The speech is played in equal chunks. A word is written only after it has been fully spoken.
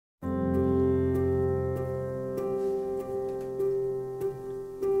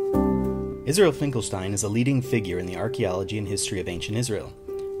Israel Finkelstein is a leading figure in the archaeology and history of ancient Israel.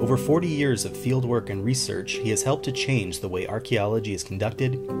 Over 40 years of fieldwork and research, he has helped to change the way archaeology is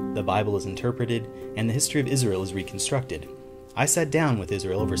conducted, the Bible is interpreted, and the history of Israel is reconstructed. I sat down with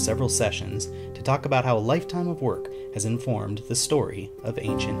Israel over several sessions to talk about how a lifetime of work has informed the story of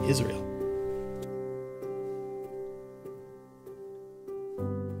ancient Israel.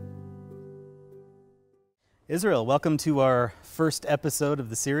 Israel, welcome to our first episode of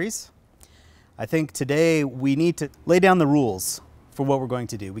the series. I think today we need to lay down the rules for what we're going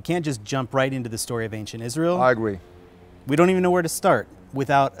to do. We can't just jump right into the story of ancient Israel. I agree. We don't even know where to start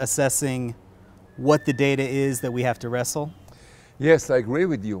without assessing what the data is that we have to wrestle. Yes, I agree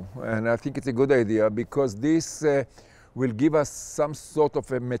with you, and I think it's a good idea because this will give us some sort of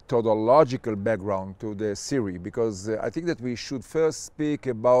a methodological background to the series, because I think that we should first speak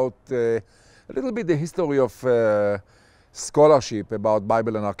about a little bit the history of scholarship about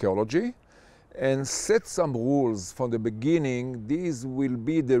Bible and archaeology, and set some rules from the beginning. These will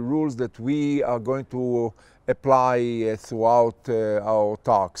be the rules that we are going to apply throughout our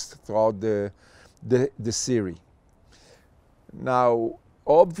talks, throughout the series. Now,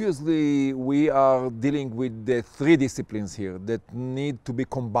 obviously, we are dealing with the three disciplines here that need to be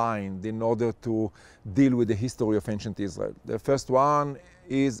combined in order to deal with the history of ancient Israel. The first one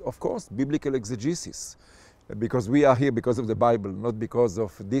is, of course, biblical exegesis, because we are here because of the Bible, not because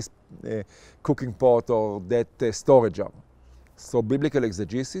of this cooking pot or that storage jar. So biblical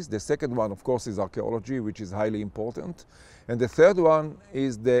exegesis. The second one, of course, is archaeology, which is highly important. And the third one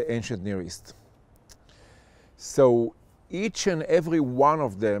is the ancient Near East. So each and every one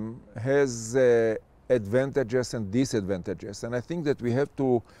of them has advantages and disadvantages. And I think that we have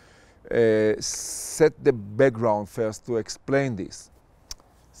to set the background first to explain this.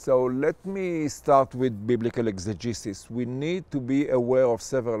 So let me start with biblical exegesis. We need to be aware of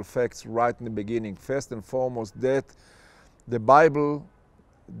several facts right in the beginning. First and foremost, that the Bible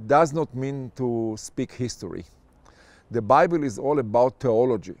does not mean to speak history. The Bible is all about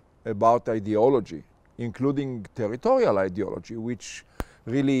theology, about ideology, including territorial ideology, which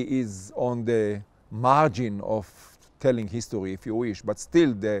really is on the margin of telling history, if you wish. But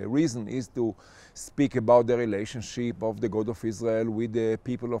still, the reason is to speak about the relationship of the God of Israel with the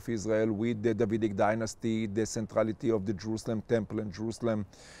people of Israel, with the Davidic dynasty, the centrality of the Jerusalem temple and Jerusalem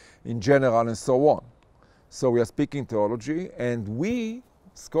in general, and so on. So we are speaking theology, and we,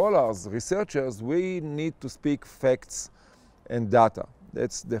 scholars, researchers, we need to speak facts and data.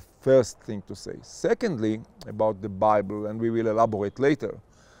 That's the first thing to say. Secondly, about the Bible, and we will elaborate later.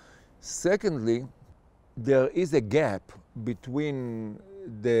 Secondly, there is a gap between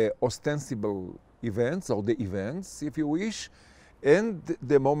the ostensible events, or the events, if you wish, and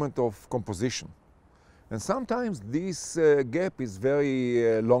the moment of composition. And sometimes this gap is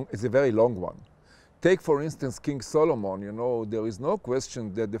very long. It's a very long one. Take, for instance, King Solomon. You know, there is no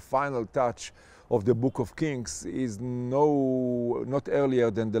question that the final touch of the Book of Kings is not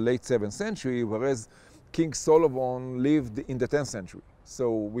earlier than the late 7th century, whereas King Solomon lived in the 10th century.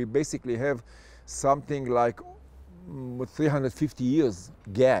 So we basically have something like 350 years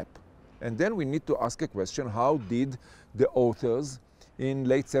gap. And then we need to ask a question: how did the authors in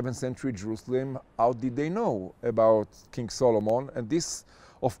late 7th century Jerusalem, how did they know about King Solomon? And this,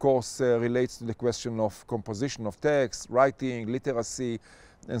 of course, relates to the question of composition of text, writing, literacy,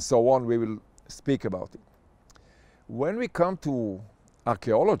 and so on. We will speak about it. When we come to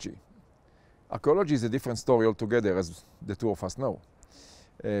archaeology, archaeology is a different story altogether, as the two of us know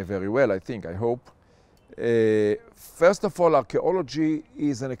very well, I think, I hope. First of all, archaeology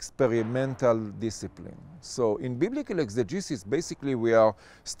is an experimental discipline. So in biblical exegesis, basically we are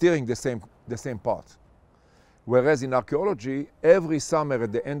steering the same path. Whereas in archaeology, every summer,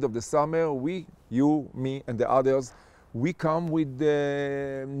 at the end of the summer, we, you, me, and the others, we come with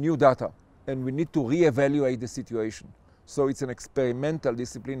new data, and we need to reevaluate the situation. So it's an experimental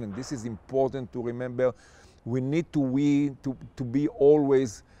discipline, and this is important to remember. We need to be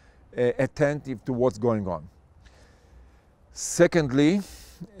always attentive to what's going on. Secondly,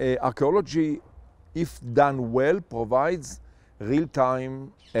 archaeology, if done well, provides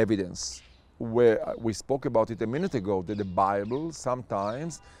real-time evidence. Where we spoke about it a minute ago, that the Bible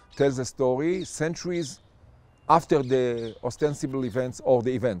sometimes tells a story centuries after the ostensible events or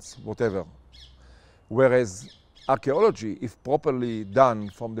the events, whatever. Whereas archaeology, if properly done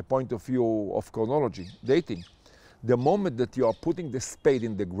from the point of view of chronology, dating, the moment that you are putting the spade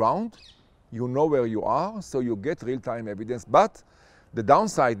in the ground, you know where you are, so you get real-time evidence. But the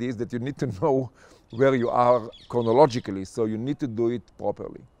downside is that you need to know where you are chronologically, so you need to do it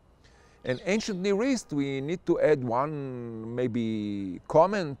properly. And ancient Near East, we need to add one maybe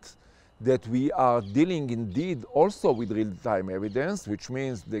comment that we are dealing indeed also with real-time evidence, which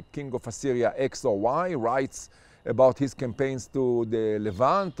means the king of Assyria X or Y writes about his campaigns to the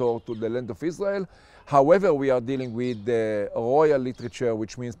Levant or to the land of Israel. However, we are dealing with royal literature,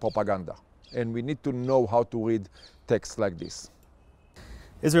 which means propaganda. And we need to know how to read texts like this.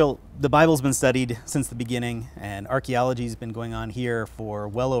 Israel, the Bible's been studied since the beginning, and archaeology's been going on here for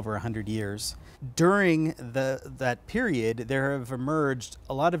well over 100 years. During that period, there have emerged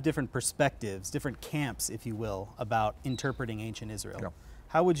a lot of different perspectives, different camps, if you will, about interpreting ancient Israel. Yeah.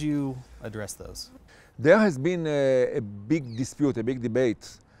 How would you address those? There has been a big dispute, a big debate,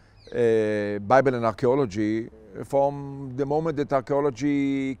 Bible and archaeology, from the moment that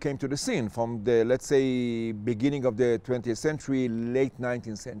archaeology came to the scene, from the, let's say, beginning of the 20th century, late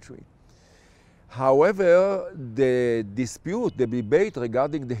 19th century. However, the dispute, the debate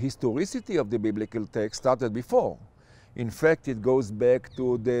regarding the historicity of the biblical text started before. In fact, it goes back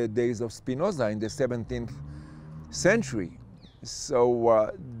to the days of Spinoza in the 17th century.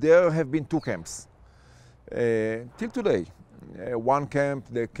 So there have been two camps till today. One camp,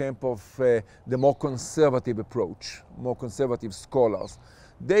 the camp of the more conservative approach, more conservative scholars.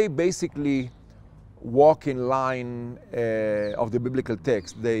 They basically walk in line of the biblical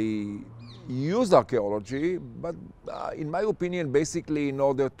text. They use archaeology, but in my opinion, basically in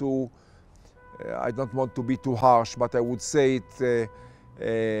order to, I don't want to be too harsh, but I would say it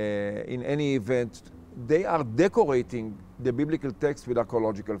in any event, they are decorating the biblical text with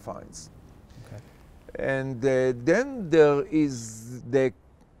archaeological finds. And then there is the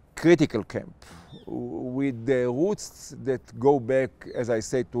critical camp with the roots that go back, as I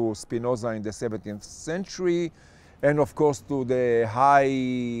say, to Spinoza in the 17th century, and of course to the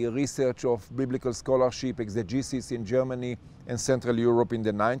high research of biblical scholarship, exegesis in Germany and Central Europe in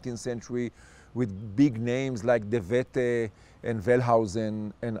the 19th century, with big names like De Wette and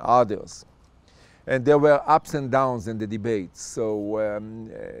Wellhausen and others. And there were ups and downs in the debate. So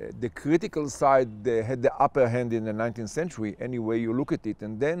the critical side had the upper hand in the 19th century, any way you look at it.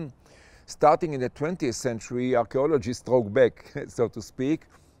 And then, starting in the 20th century, archaeology struck back, so to speak,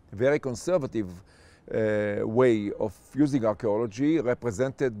 a very conservative way of using archaeology,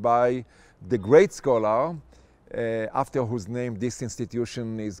 represented by the great scholar, after whose name this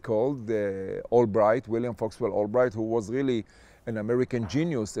institution is called, Albright, William Foxwell Albright, who was really an American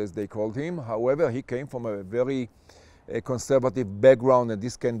genius, as they called him. However, he came from a very conservative background, and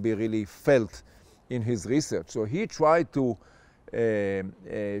this can be really felt in his research. So he tried to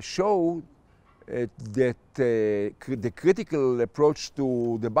show that the critical approach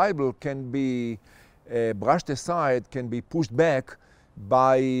to the Bible can be brushed aside, can be pushed back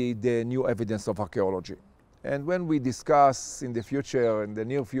by the new evidence of archaeology. And when we discuss in the future, in the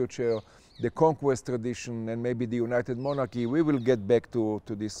near future, the conquest tradition and maybe the United Monarchy, we will get back to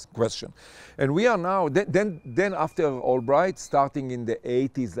this question. And we are now, then after Albright, starting in the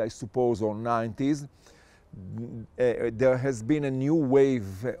 80s, I suppose, or 90s, there has been a new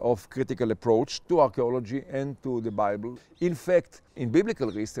wave of critical approach to archaeology and to the Bible. In fact, in biblical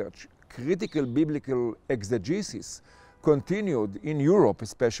research, critical biblical exegesis continued in Europe,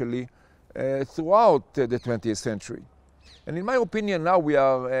 especially throughout the 20th century. And in my opinion, now we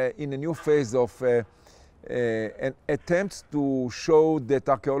are in a new phase of an attempt to show that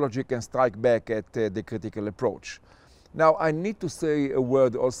archaeology can strike back at the critical approach. Now, I need to say a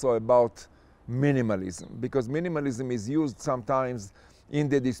word also about minimalism, because minimalism is used sometimes in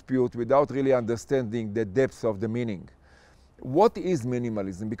the dispute without really understanding the depth of the meaning. What is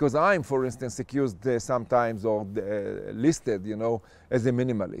minimalism? Because I'm, for instance, accused sometimes or listed, you know, as a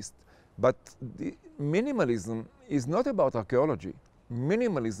minimalist. But the minimalism is not about archaeology.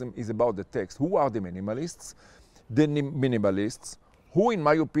 Minimalism is about the text. Who are the minimalists? The minimalists, who in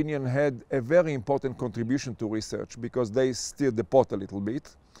my opinion had a very important contribution to research because they stirred the pot a little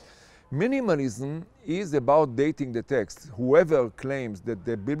bit. Minimalism is about dating the text. Whoever claims that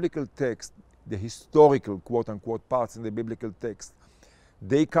the biblical text, the historical quote-unquote parts in the biblical text,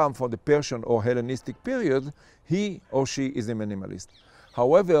 they come from the Persian or Hellenistic period, he or she is a minimalist.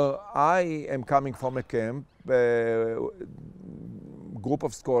 However, I am coming from a camp, group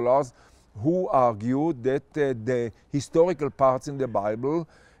of scholars who argued that the historical parts in the Bible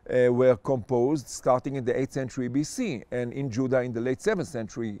were composed starting in the 8th century BC and in Judah in the late 7th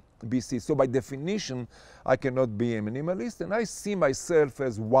century BC. So by definition, I cannot be a minimalist, and I see myself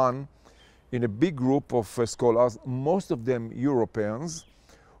as one in a big group of scholars, most of them Europeans,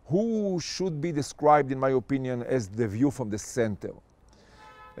 who should be described, in my opinion, as the view from the center.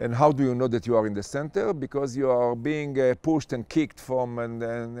 And how do you know that you are in the center? Because you are being pushed and kicked from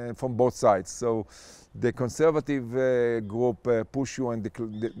both sides. So the conservative group push you and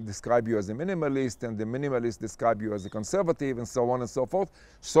describe you as a minimalist, and the minimalists describe you as a conservative, and so on and so forth.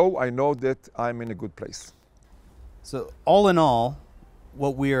 So I know that I'm in a good place. So all in all,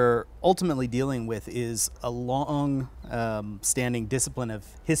 what we're ultimately dealing with is a long standing discipline of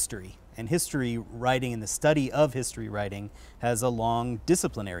history. And history writing and the study of history writing has a long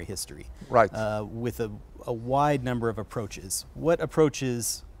disciplinary history. Right. With a wide number of approaches. What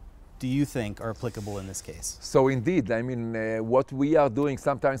approaches do you think are applicable in this case? So indeed, I mean, what we are doing,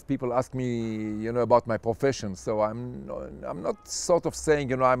 sometimes people ask me, about my profession. So I'm not sort of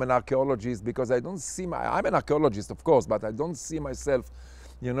saying, I'm an archaeologist, because I don't see I'm an archaeologist, of course, but I don't see myself,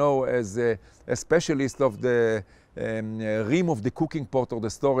 as a specialist of the rim of the cooking pot or the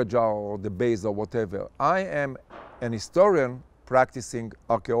storage jar or the base or whatever. I am an historian practicing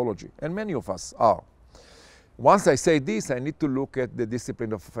archaeology, and many of us are. Once I say this, I need to look at the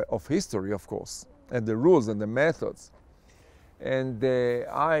discipline of history, of course, and the rules and the methods. And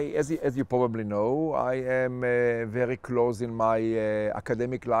as you probably know, I am very close in my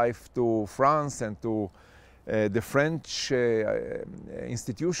academic life to France and to the French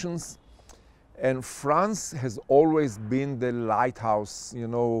institutions. And France has always been the lighthouse,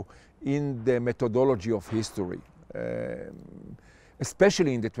 in the methodology of history.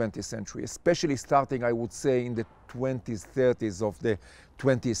 Especially in the 20th century, especially starting, I would say, in the 20s, 30s of the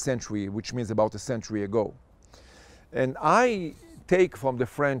 20th century, which means about a century ago. And I take from the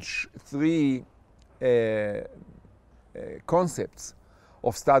French three concepts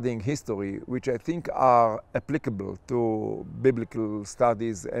of studying history, which I think are applicable to biblical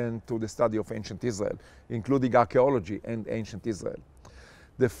studies and to the study of ancient Israel, including archaeology and ancient Israel.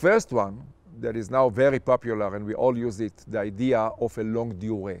 The first one, that is now very popular, and we all use it, the idea of a longue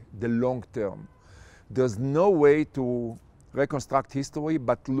durée, the long term. There's no way to reconstruct history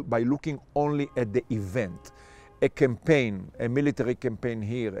but by looking only at the event. A campaign, a military campaign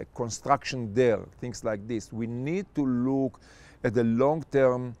here, a construction there, things like this. We need to look at the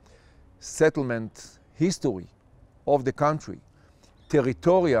long-term settlement history of the country,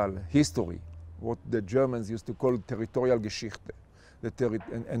 territorial history, what the Germans used to call territorial Geschichte.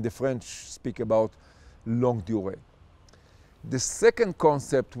 And the French speak about longue durée. The second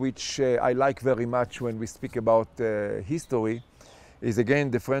concept, which I like very much when we speak about history, is again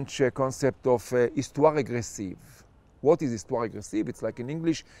the French concept of histoire régressive. What is histoire régressive? It's like in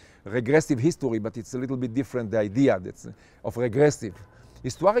English, regressive history, but it's a little bit different, the idea that's of regressive.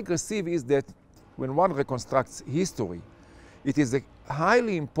 Histoire régressive is that when one reconstructs history, it is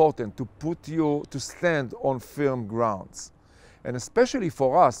highly important to stand on firm grounds. And especially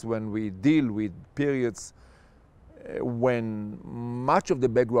for us, when we deal with periods when much of the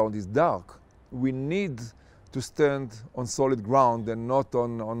background is dark, we need to stand on solid ground and not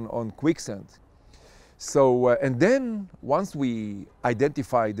on quicksand. So, and then once we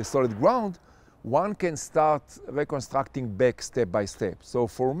identify the solid ground, one can start reconstructing back step by step. So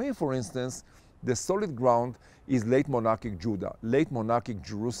for me, for instance, the solid ground is late monarchic Judah, late monarchic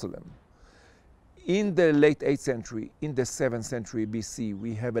Jerusalem. In the late 8th century, in the 7th century BC,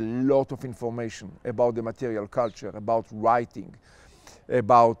 we have a lot of information about the material culture, about writing,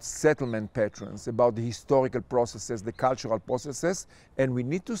 about settlement patterns, about the historical processes, the cultural processes, and we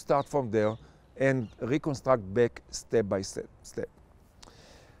need to start from there and reconstruct back step by step.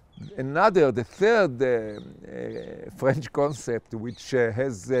 The third French concept, which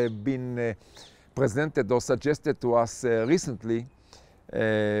has been presented or suggested to us recently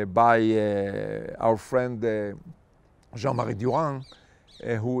by our friend Jean-Marie Durand,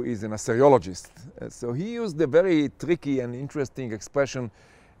 who is an Archaeologist. So he used a very tricky and interesting expression,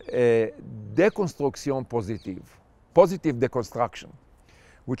 deconstruction positive, positive deconstruction,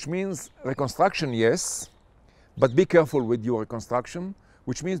 which means reconstruction, yes, but be careful with your reconstruction,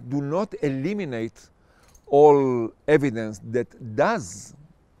 which means do not eliminate all evidence that does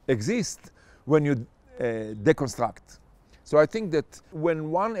exist when you deconstruct. So I think that when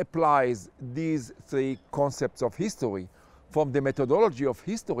one applies these three concepts of history, from the methodology of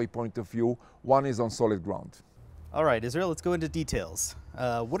history point of view, one is on solid ground. All right, Israel, let's go into details.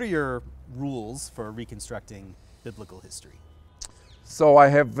 What are your rules for reconstructing biblical history? So I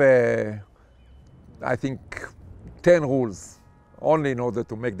have, I think, 10 rules, only in order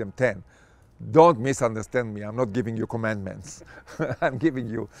to make them 10. Don't misunderstand me, I'm not giving you commandments. I'm giving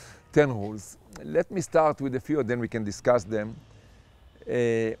you 10 rules. Let me start with a few, and then we can discuss them.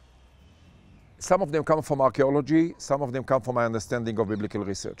 Some of them come from archaeology, some of them come from my understanding of biblical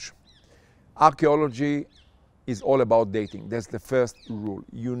research. Archaeology is all about dating. That's the first rule.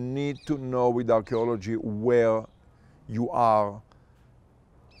 You need to know with archaeology where you are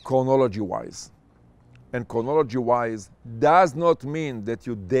chronology-wise. And chronology-wise does not mean that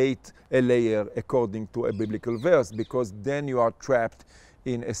you date a layer according to a biblical verse, because then you are trapped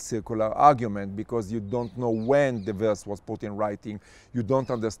in a circular argument, because you don't know when the verse was put in writing. You don't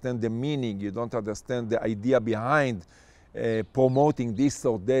understand the meaning. You don't understand the idea behind promoting this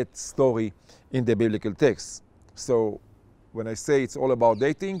or that story in the biblical text. So when I say it's all about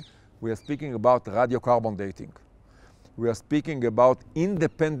dating, we are speaking about radiocarbon dating. We are speaking about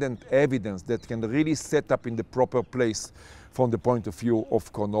independent evidence that can really set up in the proper place from the point of view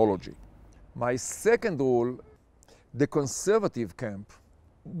of chronology. My second rule, the conservative camp,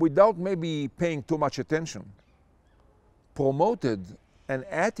 without maybe paying too much attention, promoted an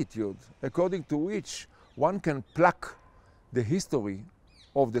attitude according to which one can pluck the history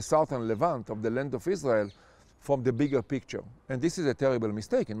of the southern Levant, of the land of Israel, from the bigger picture. And this is a terrible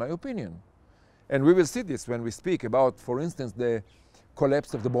mistake, in my opinion. And we will see this when we speak about, for instance, the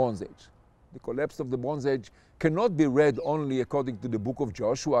collapse of the Bronze Age. The collapse of the Bronze Age cannot be read only according to the book of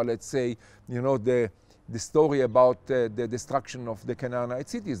Joshua, let's say, you know, the story about the destruction of the Canaanite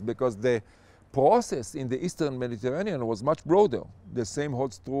cities, because the process in the Eastern Mediterranean was much broader. The same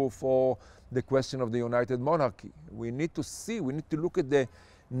holds true for the question of the United Monarchy. We need to see, we need to look at the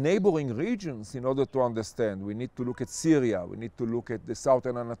neighboring regions in order to understand. We need to look at Syria, we need to look at the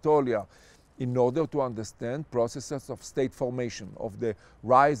southern Anatolia, in order to understand processes of state formation, of the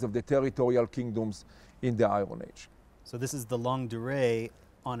rise of the territorial kingdoms in the Iron Age. So this is the longue durée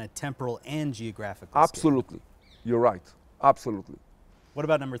on a temporal and geographical Absolutely. scale. You're right. Absolutely. What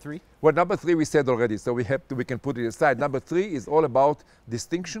about number 3? Well, number 3 we said already, so we can put it aside. Number 3 is all about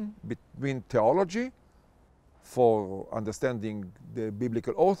distinction between theology, for understanding the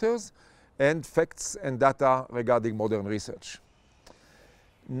biblical authors, and facts and data regarding modern research.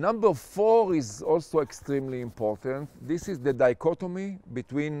 Number 4 is also extremely important. This is the dichotomy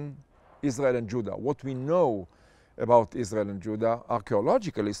between Israel and Judah. What we know about Israel and Judah,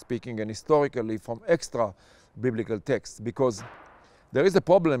 archaeologically speaking and historically, from extra biblical texts, because there is a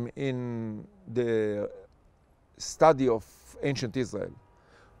problem in the study of ancient Israel.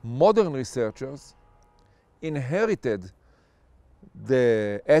 Modern researchers inherited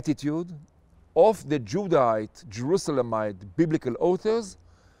the attitude of the Judahite, Jerusalemite biblical authors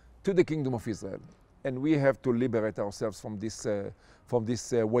to the kingdom of Israel. And we have to liberate ourselves from this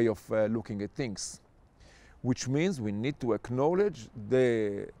way of looking at things, which means we need to acknowledge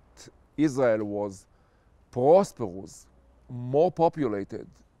that Israel was prosperous, more populated,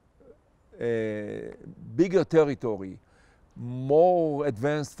 bigger territory, more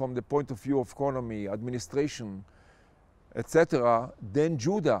advanced from the point of view of economy, administration, etc., than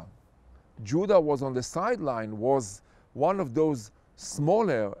Judah. Judah was on the sideline, was one of those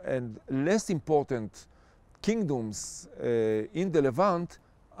smaller and less important kingdoms in the Levant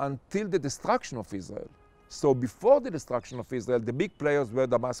until the destruction of Israel. So before the destruction of Israel, the big players were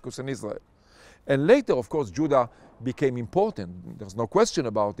Damascus and Israel. And later, of course, Judah became important. There's no question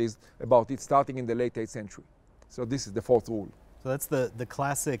about it starting in the late 8th century. So this is the 4th rule. So that's the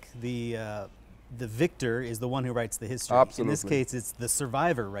classic, the victor is the one who writes the history. Absolutely. In this case, it's the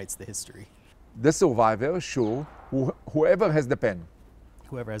survivor writes the history. The survivor, sure, whoever has the pen.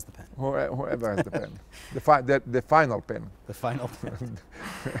 Whoever has the pen. Whoever has the pen. The final pen. The final pen.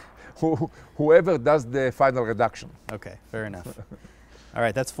 Whoever does the final reduction. Okay, fair enough. All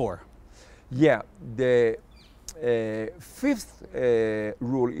right, that's 4. Yeah, the 5th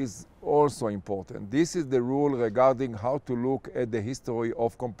rule is also important. This is the rule regarding how to look at the history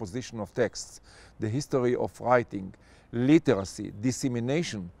of composition of texts, the history of writing, literacy,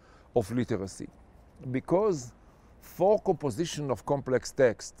 dissemination of literacy. Because for composition of complex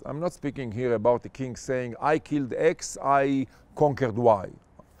text, I'm not speaking here about the king saying, I killed X, I conquered Y.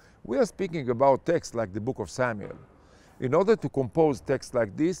 We are speaking about texts like the book of Samuel. In order to compose texts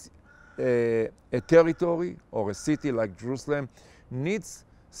like this, a territory or a city like Jerusalem needs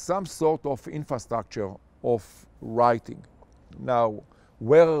some sort of infrastructure of writing. Now,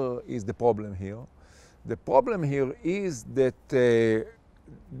 where is the problem here? The problem here is that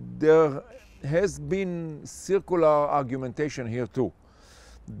there has been circular argumentation here too,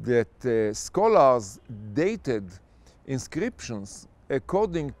 that scholars dated inscriptions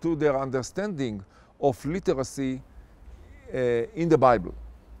according to their understanding of literacy in the Bible.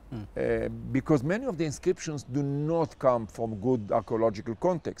 Because many of the inscriptions do not come from good archaeological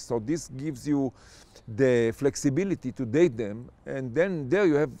context. So this gives you the flexibility to date them, and then there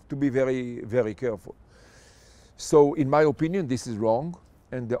you have to be very, very careful. So in my opinion, this is wrong,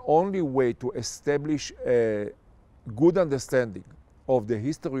 and the only way to establish a good understanding of the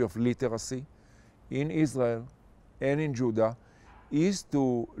history of literacy in Israel and in Judah is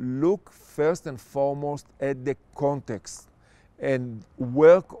to look first and foremost at the context and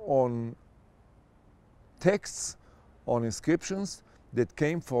work on texts, on inscriptions that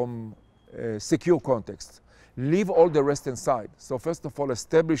came from secure context. Leave all the rest inside. So first of all,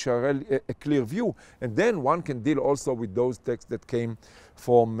 establish a clear view, and then one can deal also with those texts that came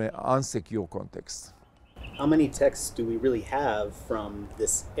from unsecure context. How many texts do we really have from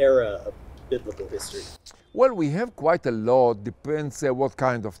this era of biblical history? Well, we have quite a lot, depends what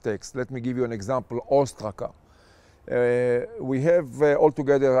kind of text. Let me give you an example, Ostraka. We have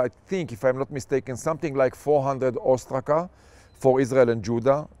altogether, I think, if I'm not mistaken, something like 400 Ostraka for Israel and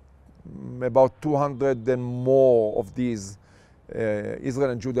Judah. About 200 and more of these,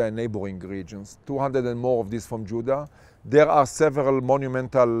 Israel and Judah and neighboring regions. 200 and more of these from Judah. There are several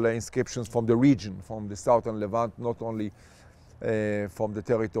monumental inscriptions from the region, from the southern Levant, not only from the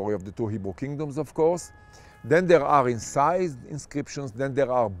territory of the two Hebrew kingdoms, of course. Then there are incised inscriptions, then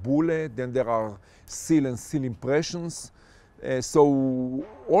there are bulle, then there are seal and seal impressions. So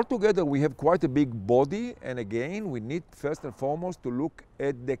altogether we have quite a big body, and again we need first and foremost to look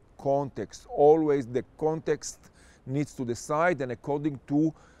at the context. Always the context needs to decide, and according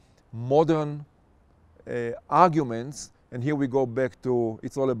to modern arguments, and here we go back to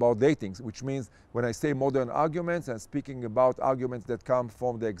it's all about dating, which means when I say modern arguments, I'm speaking about arguments that come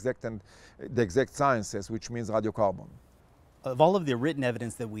from the exact sciences, which means radiocarbon. Of all of the written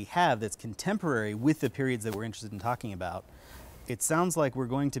evidence that we have that's contemporary with the periods that we're interested in talking about, it sounds like we're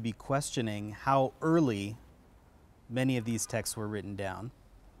going to be questioning how early many of these texts were written down.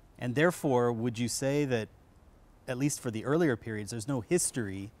 And therefore, would you say that, at least for the earlier periods, there's no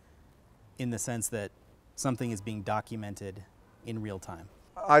history in the sense that something is being documented in real time?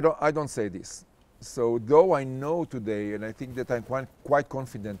 I don't say this. So though I know today, and I think that I'm quite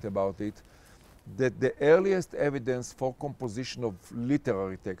confident about it, that the earliest evidence for composition of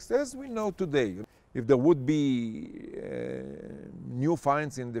literary texts, as we know today, if there would be new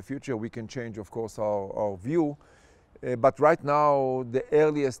finds in the future, we can change, of course, our view. But right now, the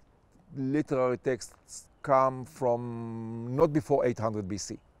earliest literary texts come from not before 800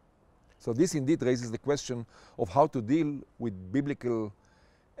 BC. So this indeed raises the question of how to deal with biblical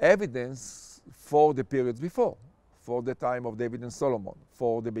evidence for the periods before, for the time of David and Solomon,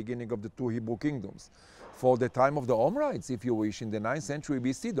 for the beginning of the two Hebrew kingdoms, for the time of the Omrides, if you wish, in the 9th century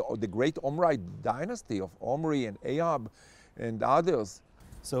BC, the great Omride dynasty of Omri and Ahab and others.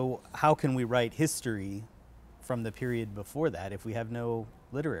 So how can we write history from the period before that if we have no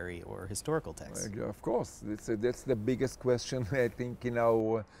literary or historical texts? Of course, that's the biggest question, I think,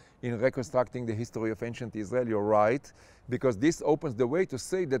 in reconstructing the history of ancient Israel. You're right, because this opens the way to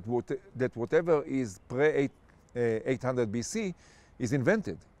say that whatever is pre-800 BC is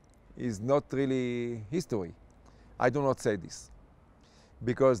invented, is not really history. I do not say this,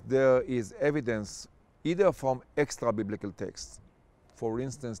 because there is evidence either from extra-biblical texts. For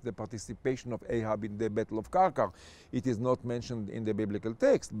instance, the participation of Ahab in the Battle of Karkar. It is not mentioned in the biblical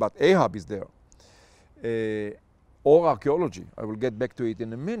text, but Ahab is there. Or archaeology, I will get back to it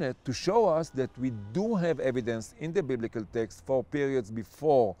in a minute, to show us that we do have evidence in the biblical text for periods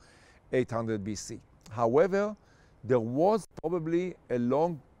before 800 BC. However, there was probably a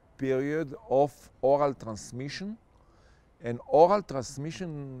long period of oral transmission, and oral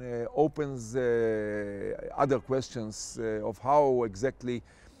transmission opens other questions of how exactly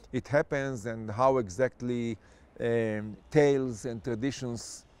it happens and how exactly tales and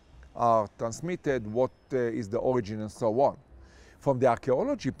traditions are transmitted, what is the origin, and so on. From the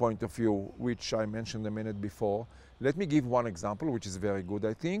archaeology point of view, which I mentioned a minute before, let me give one example, which is very good,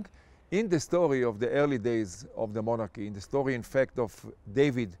 I think. In the story of the early days of the monarchy, in the story, in fact, of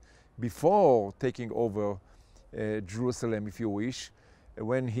David before taking over Jerusalem, if you wish,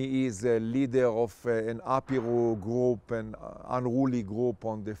 when he is a leader of an Apiru group, an unruly group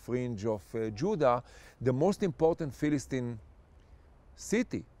on the fringe of Judah, the most important Philistine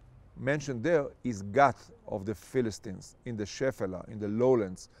city mentioned there is Gath of the Philistines in the Shephelah, in the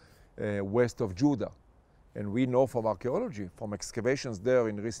lowlands west of Judah. And we know from archaeology, from excavations there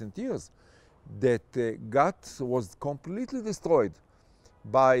in recent years, that Gath was completely destroyed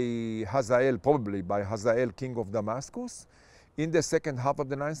by Hazael, probably by Hazael, king of Damascus, in the second half of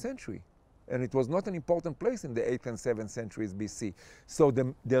the 9th century. And it was not an important place in the 8th and 7th centuries BC. So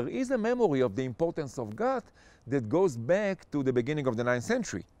there is a memory of the importance of Gath that goes back to the beginning of the 9th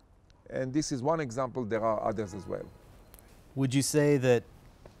century. And this is one example, there are others as well. Would you say that,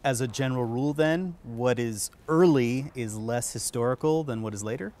 as a general rule then, what is early is less historical than what is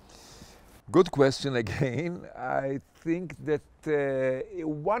later? Good question again. I think that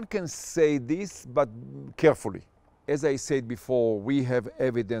one can say this, but carefully. As I said before, we have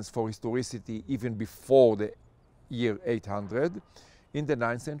evidence for historicity even before the year 800. In the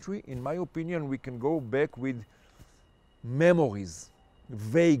 9th century, in my opinion, we can go back with memories,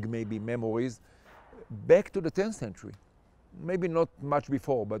 vague maybe memories, back to the 10th century. Maybe not much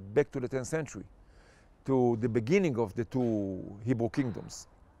before, but back to the 10th century, to the beginning of the two Hebrew kingdoms.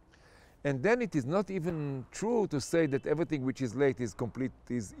 And then it is not even true to say that everything which is late is complete,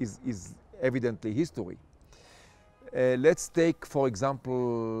 is evidently history. Let's take, for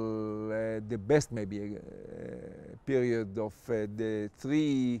example, the best maybe period of the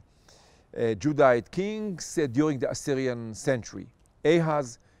three Judahite kings during the Assyrian century: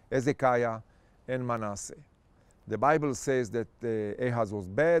 Ahaz, Hezekiah, and Manasseh. The Bible says that Ahaz was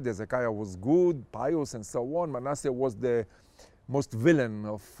bad, Hezekiah was good, pious, and so on. Manasseh was the most villain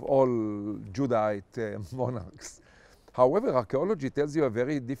of all Judahite monarchs. However, archaeology tells you a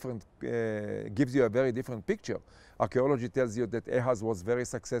very different, gives you a very different picture. Archaeology tells you that Ahaz was very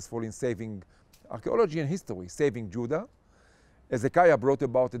successful in saving, archaeology and history, saving Judah. Hezekiah brought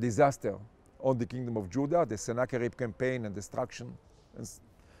about a disaster on the kingdom of Judah, the Sennacherib campaign and destruction, and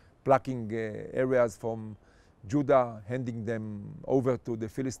plucking areas from Judah, handing them over to the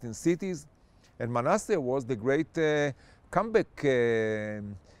Philistine cities. And Manasseh was the great comeback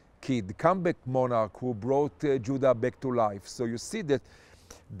kid, comeback monarch who brought Judah back to life. So you see that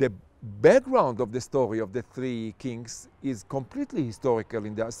the background of the story of the three kings is completely historical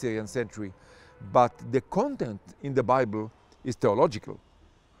in the Assyrian century, but the content in the Bible is theological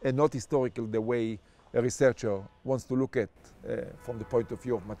and not historical the way a researcher wants to look at from the point of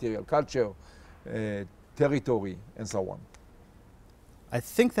view of material culture, territory, and so on. I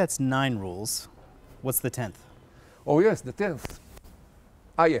think that's 9 rules. What's the 10th? Oh yes, the 10th.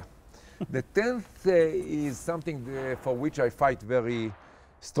 Ah yeah. The 10th is something for which I fight very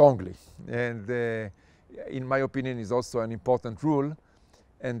strongly, and in my opinion is also an important rule,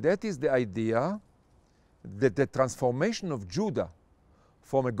 and that is the idea that the transformation of Judah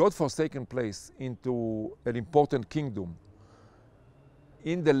from a God-forsaken place into an important kingdom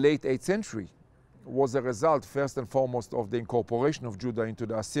in the late 8th century was a result, first and foremost, of the incorporation of Judah into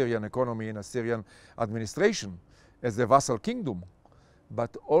the Assyrian economy and Assyrian administration as a vassal kingdom,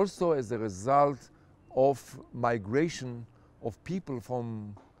 but also as a result of migration of people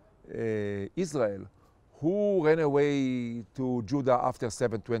from Israel who ran away to Judah after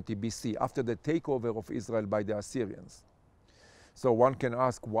 720 BC, after the takeover of Israel by the Assyrians. So one can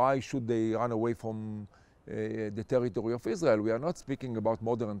ask, why should they run away from the territory of Israel? We are not speaking about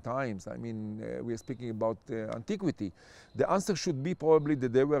modern times. I mean, we are speaking about antiquity. The answer should be probably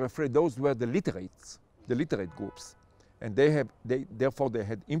that they were afraid. Those were the literates, the literate groups. And therefore they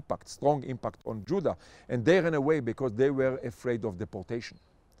had impact, strong impact on Judah. And they ran away because they were afraid of deportation,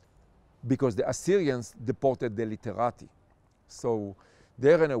 because the Assyrians deported the literati. So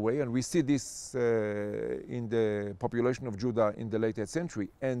they ran away, and we see this in the population of Judah in the late 8th century.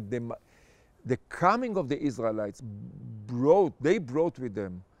 And the coming of the Israelites brought with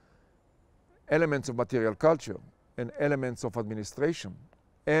them elements of material culture and elements of administration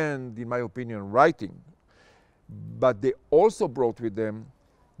and, in my opinion, writing. But they also brought with them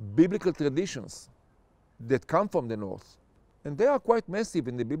biblical traditions that come from the north. And they are quite massive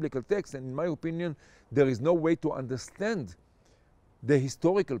in the biblical text, and in my opinion, there is no way to understand the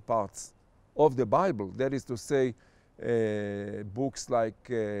historical parts of the Bible. That is to say, books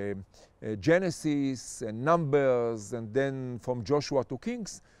like Genesis and Numbers, and then from Joshua to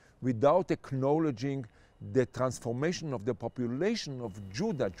Kings, without acknowledging the transformation of the population of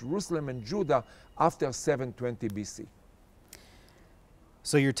Judah, Jerusalem and Judah, after 720 BC.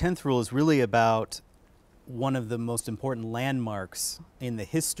 So your 10th rule is really about one of the most important landmarks in the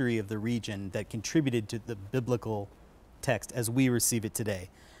history of the region that contributed to the biblical text as we receive it today.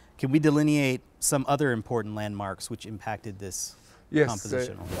 Can we delineate some other important landmarks which impacted this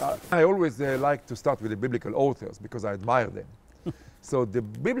composition? I always like to start with the biblical authors because I admire them. So the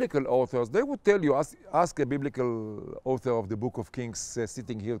biblical authors, they would tell you, ask a biblical author of the Book of Kings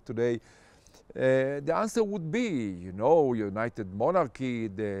sitting here today, the answer would be, you know, united monarchy,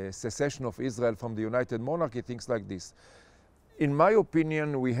 the secession of Israel from the united monarchy, things like this. In my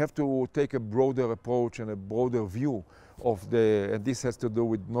opinion, we have to take a broader approach and a broader view of and this has to do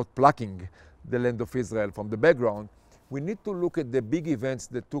with not plucking the land of Israel from the background. We need to look at the big events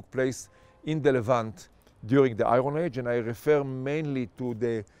that took place in the Levant during the Iron Age, and I refer mainly to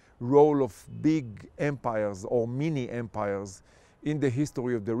the role of big empires or mini empires in the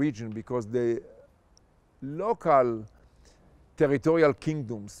history of the region, because the local territorial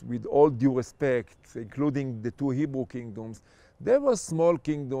kingdoms, with all due respect, including the two Hebrew kingdoms, they were small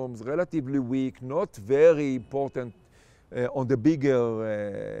kingdoms, relatively weak, not very important on the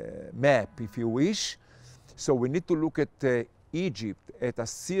bigger map, if you wish. So we need to look at Egypt, at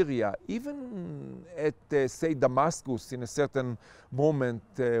Assyria, even at, say, Damascus in a certain moment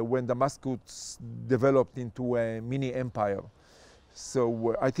when Damascus developed into a mini empire.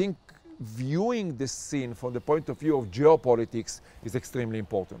 So I think viewing the scene from the point of view of geopolitics is extremely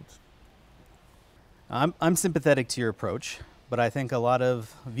important. I'm sympathetic to your approach, but I think a lot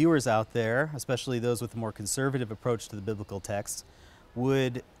of viewers out there, especially those with a more conservative approach to the biblical text,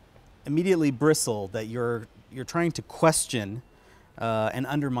 would immediately bristle that you're trying to question and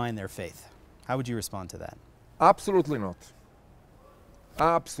undermine their faith. How would you respond to that? Absolutely not.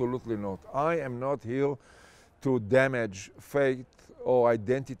 Absolutely not. I am not here to damage faith or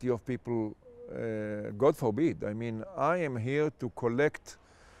identity of people, God forbid. I mean, I am here to collect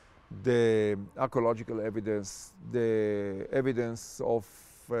the archaeological evidence, the evidence of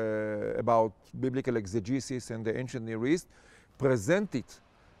about biblical exegesis and the ancient Near East, present it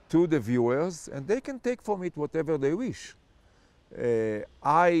to the viewers, and they can take from it whatever they wish.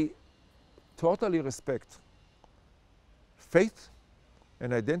 I totally respect faith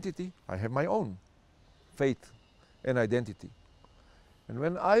and identity. I have my own faith and identity. And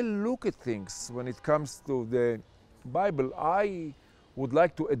when I look at things, when it comes to the Bible, I would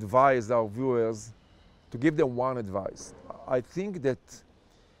like to advise our viewers, to give them one advice. I think that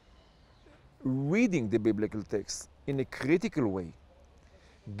reading the biblical text in a critical way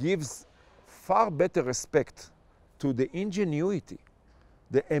gives far better respect to the ingenuity,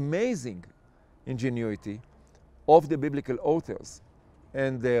 the amazing ingenuity of the biblical authors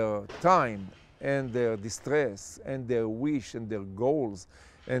and their time and their distress and their wish and their goals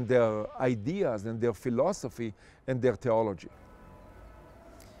and their ideas and their philosophy and their theology.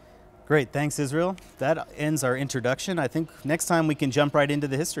 Great, thanks Israel. That ends our introduction. I think next time we can jump right into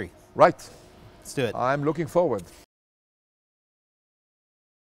the history. Right. Let's do it. I'm looking forward.